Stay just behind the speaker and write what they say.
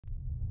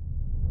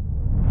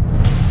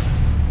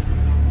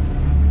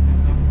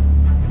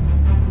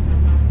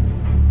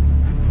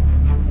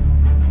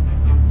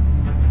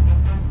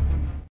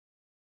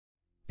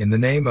In the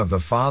name of the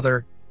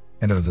Father,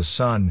 and of the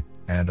Son,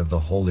 and of the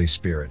Holy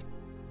Spirit.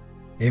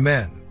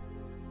 Amen.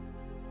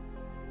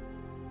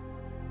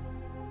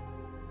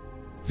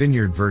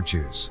 Vineyard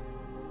Virtues.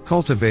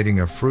 Cultivating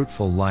a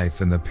fruitful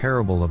life in the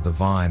parable of the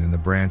vine and the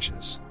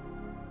branches.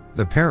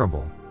 The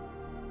parable.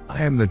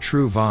 I am the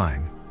true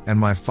vine, and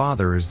my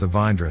Father is the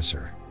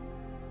vinedresser.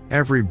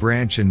 Every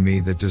branch in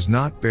me that does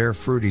not bear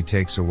fruit he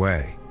takes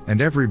away,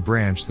 and every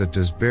branch that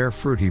does bear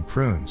fruit he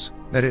prunes,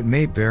 that it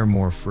may bear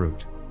more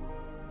fruit.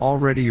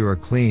 Already you are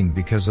clean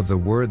because of the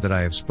word that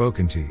I have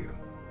spoken to you.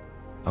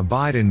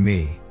 Abide in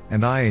me,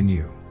 and I in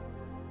you.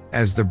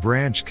 As the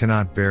branch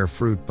cannot bear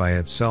fruit by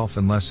itself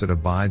unless it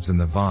abides in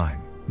the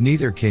vine,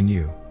 neither can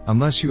you,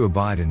 unless you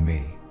abide in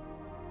me.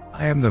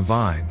 I am the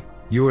vine,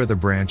 you are the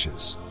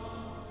branches.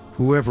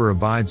 Whoever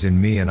abides in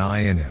me and I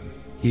in him,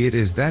 he it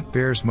is that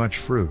bears much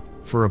fruit,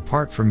 for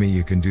apart from me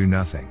you can do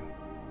nothing.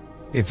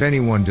 If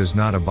anyone does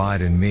not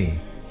abide in me,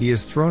 he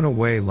is thrown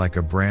away like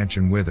a branch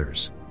and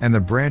withers, and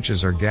the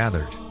branches are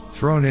gathered,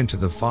 thrown into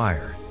the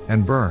fire,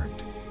 and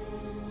burned.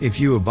 If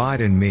you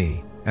abide in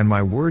me, and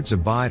my words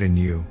abide in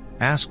you,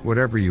 ask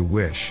whatever you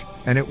wish,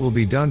 and it will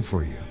be done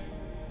for you.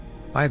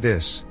 By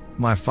this,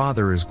 my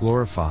Father is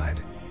glorified,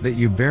 that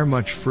you bear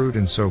much fruit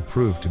and so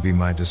prove to be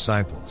my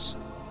disciples.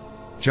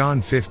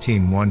 John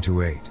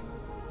 15:1-8.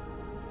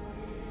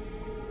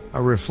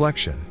 A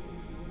reflection.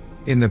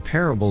 In the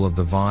parable of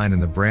the vine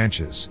and the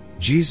branches,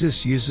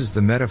 Jesus uses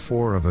the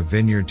metaphor of a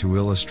vineyard to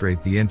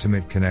illustrate the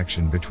intimate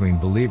connection between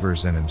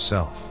believers and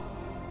himself.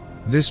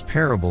 This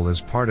parable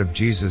is part of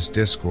Jesus'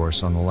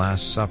 discourse on the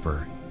Last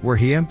Supper, where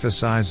he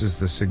emphasizes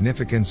the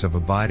significance of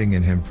abiding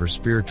in him for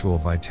spiritual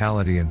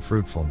vitality and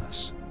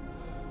fruitfulness.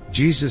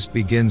 Jesus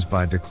begins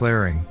by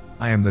declaring,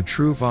 I am the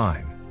true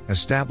vine,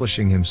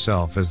 establishing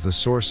himself as the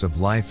source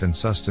of life and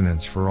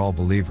sustenance for all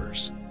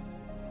believers.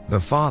 The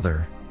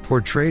Father,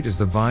 portrayed as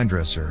the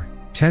vinedresser,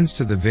 tends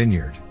to the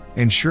vineyard,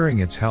 ensuring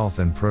its health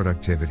and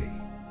productivity.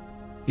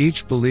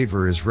 Each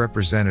believer is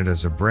represented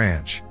as a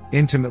branch,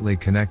 intimately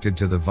connected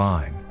to the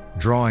vine,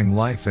 drawing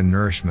life and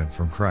nourishment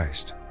from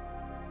Christ.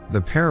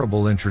 The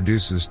parable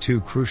introduces two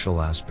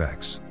crucial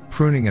aspects,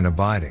 pruning and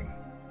abiding.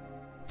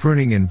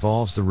 Pruning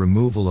involves the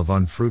removal of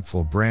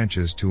unfruitful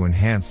branches to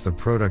enhance the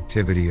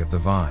productivity of the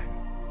vine.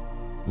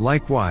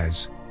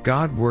 Likewise,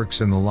 God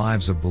works in the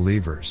lives of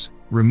believers,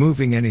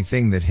 removing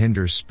anything that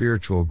hinders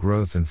spiritual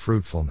growth and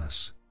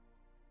fruitfulness.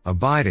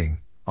 Abiding,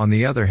 on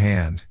the other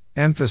hand,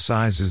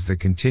 emphasizes the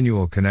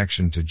continual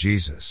connection to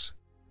Jesus.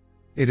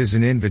 It is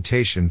an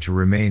invitation to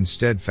remain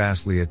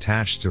steadfastly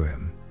attached to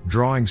him,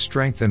 drawing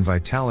strength and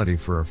vitality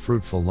for a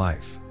fruitful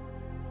life.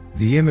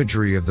 The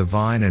imagery of the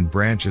vine and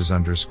branches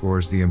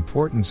underscores the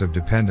importance of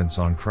dependence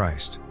on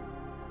Christ.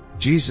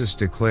 Jesus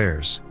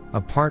declares,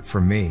 apart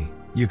from me,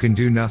 you can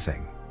do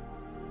nothing.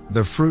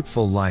 The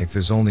fruitful life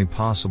is only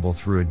possible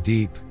through a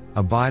deep,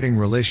 abiding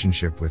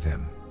relationship with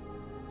him.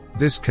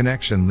 This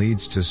connection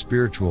leads to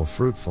spiritual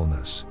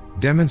fruitfulness,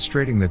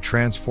 demonstrating the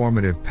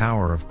transformative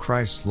power of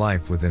Christ's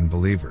life within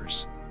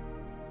believers.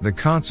 The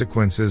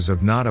consequences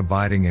of not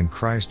abiding in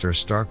Christ are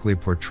starkly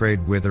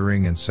portrayed: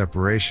 withering and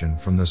separation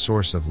from the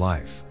source of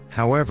life.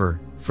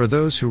 However, for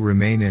those who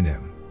remain in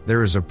him,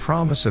 there is a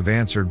promise of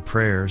answered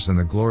prayers and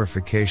the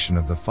glorification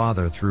of the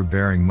Father through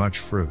bearing much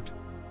fruit.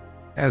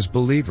 As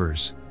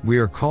believers, we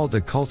are called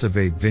to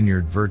cultivate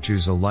vineyard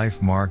virtues, a life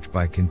marked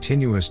by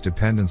continuous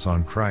dependence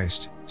on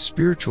Christ,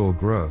 spiritual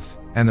growth,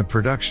 and the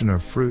production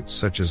of fruits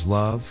such as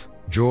love,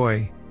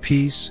 joy,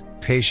 peace,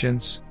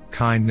 patience,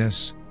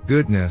 kindness,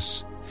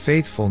 goodness,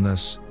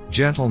 faithfulness,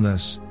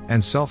 gentleness,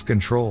 and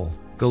self-control.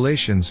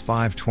 Galatians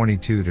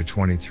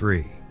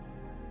 5:22-23.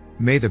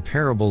 May the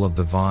parable of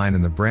the vine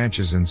and the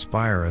branches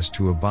inspire us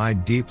to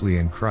abide deeply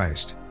in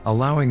Christ,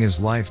 allowing his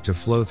life to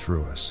flow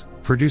through us,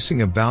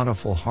 producing a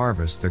bountiful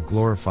harvest that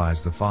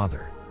glorifies the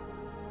Father.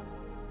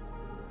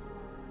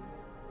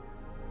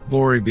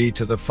 Glory be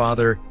to the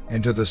Father,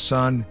 and to the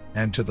Son,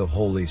 and to the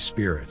Holy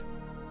Spirit.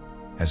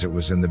 As it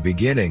was in the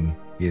beginning,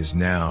 is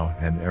now,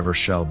 and ever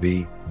shall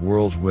be,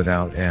 world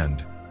without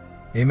end.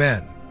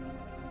 Amen.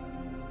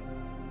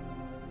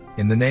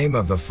 In the name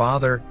of the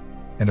Father,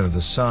 and of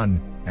the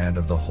Son, and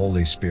of the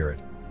Holy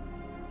Spirit.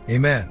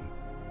 Amen.